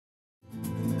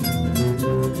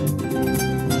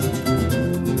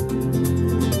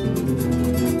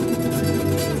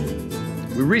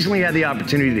recently had the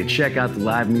opportunity to check out the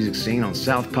live music scene on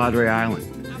South Padre Island.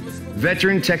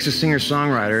 Veteran Texas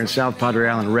singer-songwriter and South Padre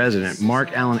Island resident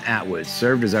Allan Atwood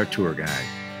served as our tour guide.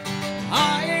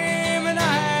 I am an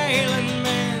island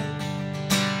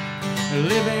man,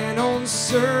 living on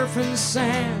surf and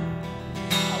sand.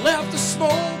 I left the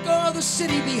smoke of the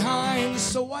city behind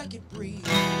so I could breathe.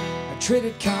 I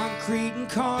traded concrete and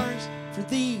cars for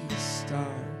these stars.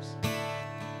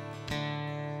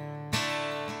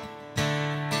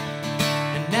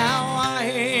 And now I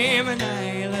am an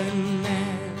island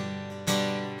man.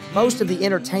 Most of the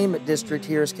entertainment district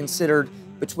here is considered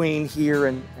between here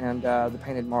and the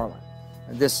Painted Marlin,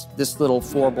 this little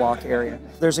 4-block area.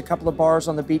 There's a couple of bars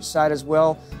on the beach side as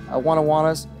well,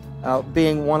 Juanajuana's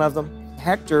being one of them.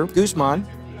 Hector Guzman,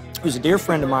 who's a dear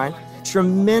friend of mine,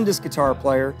 tremendous guitar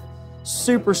player,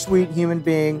 super sweet human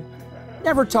being,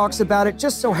 never talks about it,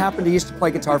 just so happened he used to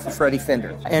play guitar for Freddie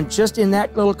Fender. And just in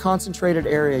that little concentrated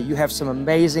area, you have some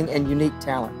amazing and unique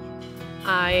talent.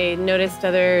 I noticed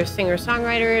other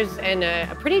singer-songwriters and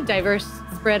a pretty diverse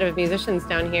spread of musicians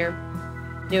down here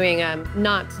doing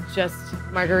not just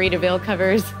Margaritaville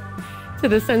covers to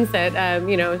the sunset,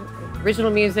 you know, original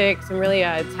music, some really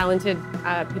talented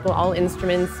people, all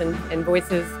instruments and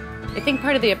voices. I think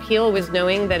part of the appeal was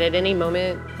knowing that at any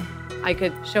moment I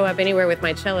could show up anywhere with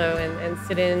my cello and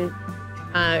sit in.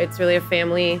 It's really a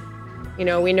family. You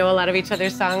know, we know a lot of each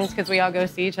other's songs because we all go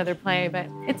see each other play, but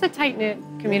it's a tight-knit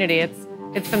community.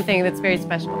 It's something that's very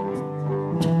special.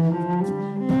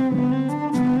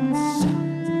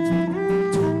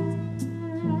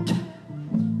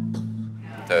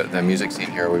 The music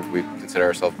scene here, we consider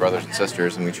ourselves brothers and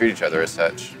sisters, and we treat each other as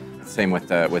such. Same with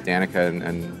Danica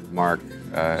and Mark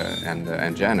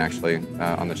and Jen, actually,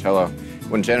 on the cello.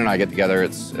 When Jen and I get together,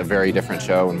 it's a very different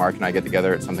show. When Mark and I get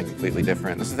together, it's something completely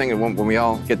different. That's the thing, when we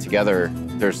all get together,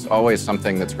 there's always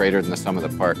something that's greater than the sum of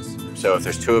the parts. So if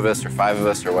there's 2 of us or 5 of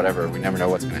us or whatever, we never know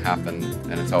what's going to happen,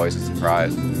 and it's always a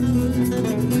surprise.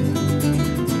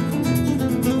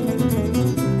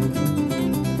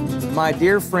 My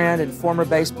dear friend and former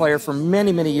bass player for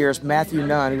many, many years, Matthew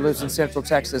Nunn, who lives in Central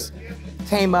Texas,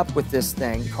 came up with this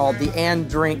thing called the and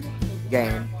drink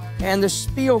game. And the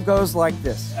spiel goes like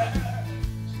this.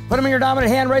 Put them in your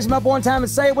dominant hand, raise them up one time,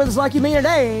 and say it with us like you mean it,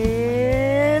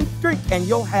 and drink. And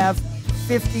you'll have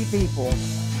 50 people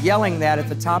yelling that at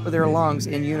the top of their lungs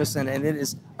in unison, and it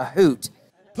is a hoot.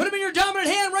 Put them in your dominant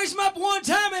hand, raise them up one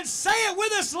time, and say it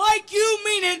with us like you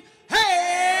mean it,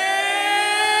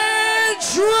 and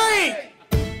drink!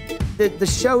 The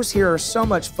shows here are so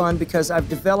much fun because I've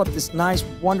developed this nice,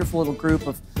 wonderful little group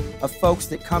of folks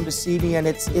that come to see me, and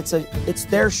it's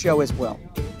their show as well.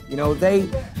 You know, they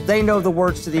know the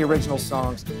words to the original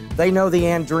songs. They know the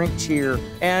and drink cheer,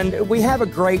 and we have a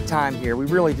great time here. We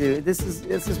really do. This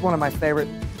is one of my favorite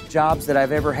jobs that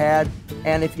I've ever had.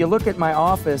 And if you look at my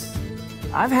office,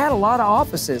 I've had a lot of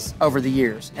offices over the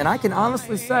years, and I can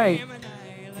honestly say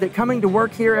that coming to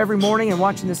work here every morning and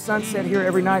watching the sunset here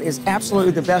every night is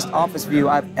absolutely the best office view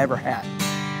I've ever had.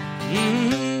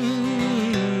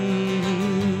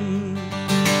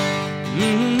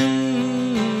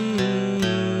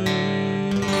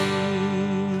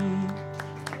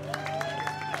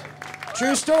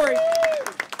 True story.